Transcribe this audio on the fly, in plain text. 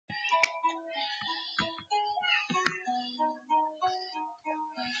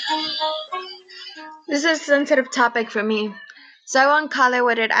This is a sensitive topic for me, so I won't call it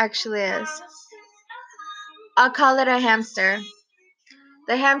what it actually is. I'll call it a hamster.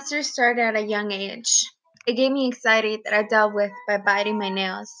 The hamster started at a young age. It gave me anxiety that I dealt with by biting my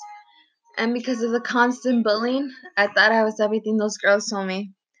nails. And because of the constant bullying, I thought I was everything those girls told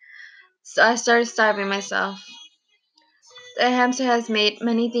me. So I started starving myself. The hamster has made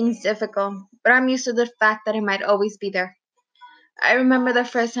many things difficult, but I'm used to the fact that it might always be there. I remember the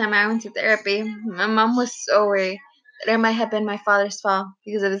first time I went to therapy. My mom was so worried that it might have been my father's fault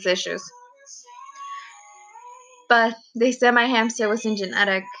because of his issues. But they said my hamster wasn't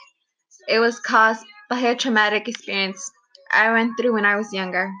genetic. It was caused by a traumatic experience I went through when I was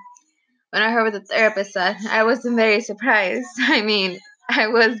younger. When I heard what the therapist said, I wasn't very surprised. I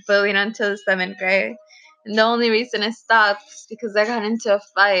was bullied until the 7th grade. And the only reason it stopped was because I got into a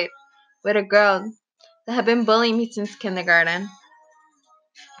fight with a girl that had been bullying me since kindergarten.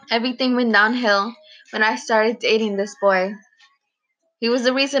 Everything went downhill when I started dating this boy. He was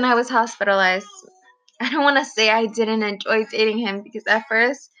the reason I was hospitalized. I don't want to say I didn't enjoy dating him because at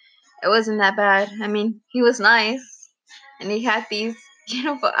first it wasn't that bad. He was nice and he had these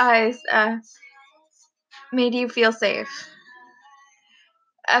beautiful eyes that made you feel safe.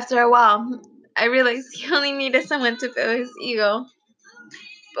 After a while, I realized he only needed someone to fill his ego.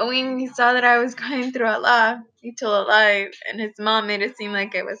 But when he saw that I was going through a lot, he told a lie, and his mom made it seem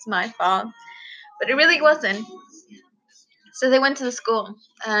like it was my fault. But it really wasn't. So they went to the school,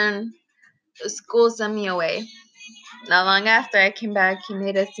 and the school sent me away. Not long after I came back, he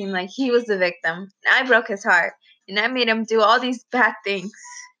made it seem like he was the victim. I broke his heart, and I made him do all these bad things,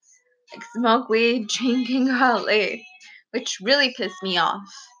 like smoke weed, drinking all late, which really pissed me off.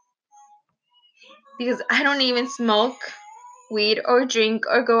 Because I don't even smoke weed or drink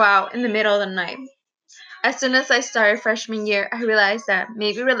or go out in the middle of the night. As soon as I started freshman year, I realized that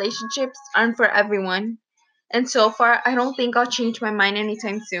maybe relationships aren't for everyone. And so far, I don't think I'll change my mind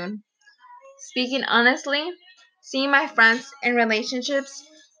anytime soon. Speaking honestly, seeing my friends in relationships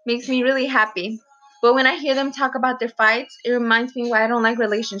makes me really happy. But when I hear them talk about their fights, it reminds me why I don't like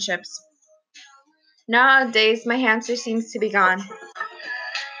relationships. Nowadays, my hamster seems to be gone.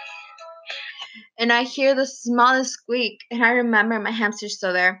 And I hear the smallest squeak, and I remember my hamster's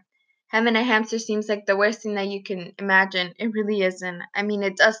still there. Having a hamster seems like the worst thing that you can imagine. It really isn't.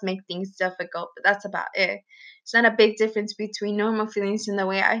 It does make things difficult, but that's about it. It's not a big difference between normal feelings and the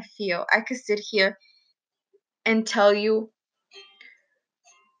way I feel. I could sit here and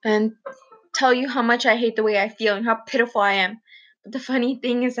and tell you how much I hate the way I feel and how pitiful I am. But the funny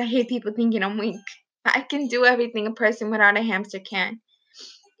thing is I hate people thinking I'm weak. I can do everything a person without a hamster can.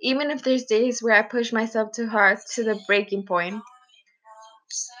 Even if there's days where I push myself too hard to the breaking point.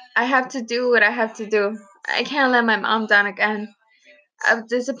 I have to do what I have to do. I can't let my mom down again. I've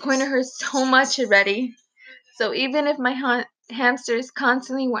disappointed her so much already. So even if my hamster is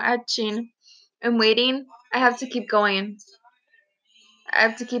constantly watching and waiting, I have to keep going. I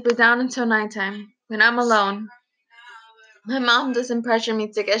have to keep it down until nighttime when I'm alone. My mom doesn't pressure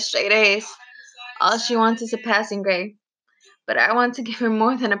me to get straight A's. All she wants is a passing grade. But I want to give her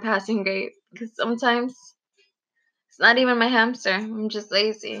more than a passing grade because sometimes it's not even my hamster. I'm just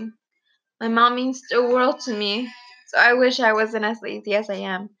lazy. My mom means the world to me, so I wish I wasn't as lazy as I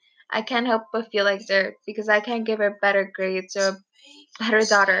am. I can't help but feel like dirt because I can't give her better grades or a better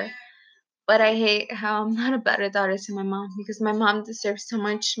daughter. But I hate how I'm not a better daughter to my mom because my mom deserves so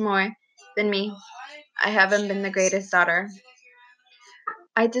much more than me. I haven't been the greatest daughter.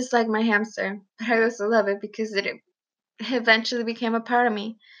 I dislike my hamster, but I also love it because it eventually became a part of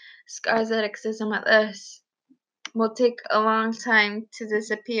me. Scars that exist on my list will take a long time to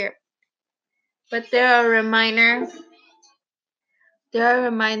disappear, but they're a reminder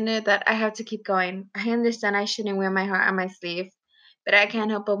that I have to keep going. I understand I shouldn't wear my heart on my sleeve, but I can't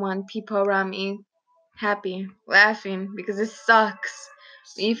help but want people around me happy, laughing, because it sucks.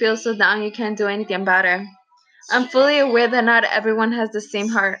 When you feel so down, you can't do anything about it. I'm fully aware that not everyone has the same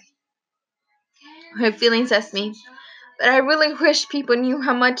heart or feelings as me, but I really wish people knew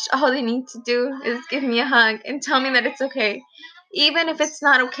how much all they need to do is give me a hug and tell me that it's okay, even if it's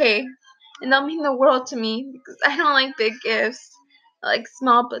not okay. And that'll mean the world to me because I don't like big gifts. I like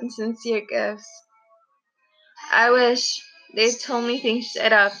small but sincere gifts. I wish they told me things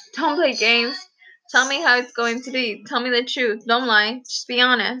straight up. Don't play games. Tell me how it's going to be. Tell me the truth. Don't lie. Just be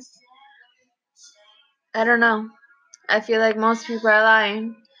honest. I don't know. I feel like most people are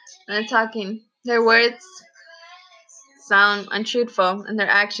lying when they're talking. Their words sound untruthful and their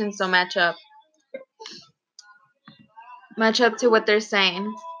actions don't match up to what they're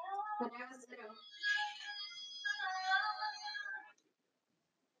saying.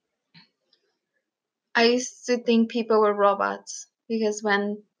 I used to think people were robots because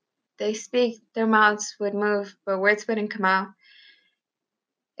when they speak, their mouths would move, but words wouldn't come out.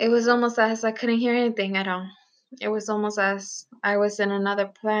 It was almost as I couldn't hear anything at all. It was almost as I was in another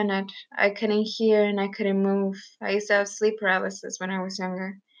planet. I couldn't hear and I couldn't move. I used to have sleep paralysis when I was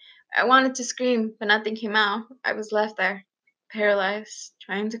younger. I wanted to scream, but nothing came out. I was left there, paralyzed,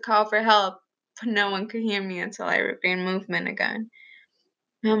 trying to call for help, but no one could hear me until I regained movement again.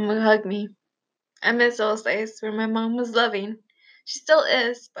 Mom would hug me. I miss those days where my mom was loving. She still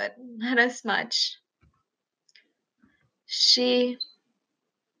is, but not as much. She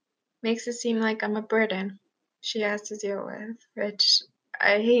makes it seem like I'm a burden she has to deal with, which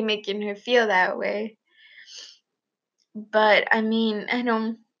I hate making her feel that way. But I mean, I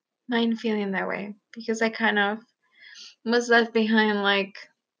don't mind feeling that way because I kind of was left behind. Like,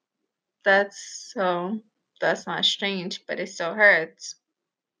 that's so, that's not strange, but it still hurts.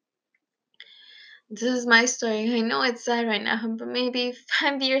 This is my story. I know it's sad right now, but maybe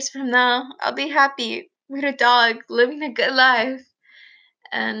 5 years from now, I'll be happy with a dog, living a good life,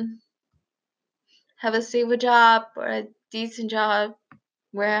 and have a stable job or a decent job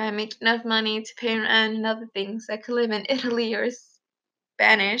where I make enough money to pay rent and other things. I could live in Italy or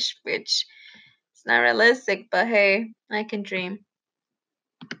Spanish, which is not realistic, but hey, I can dream.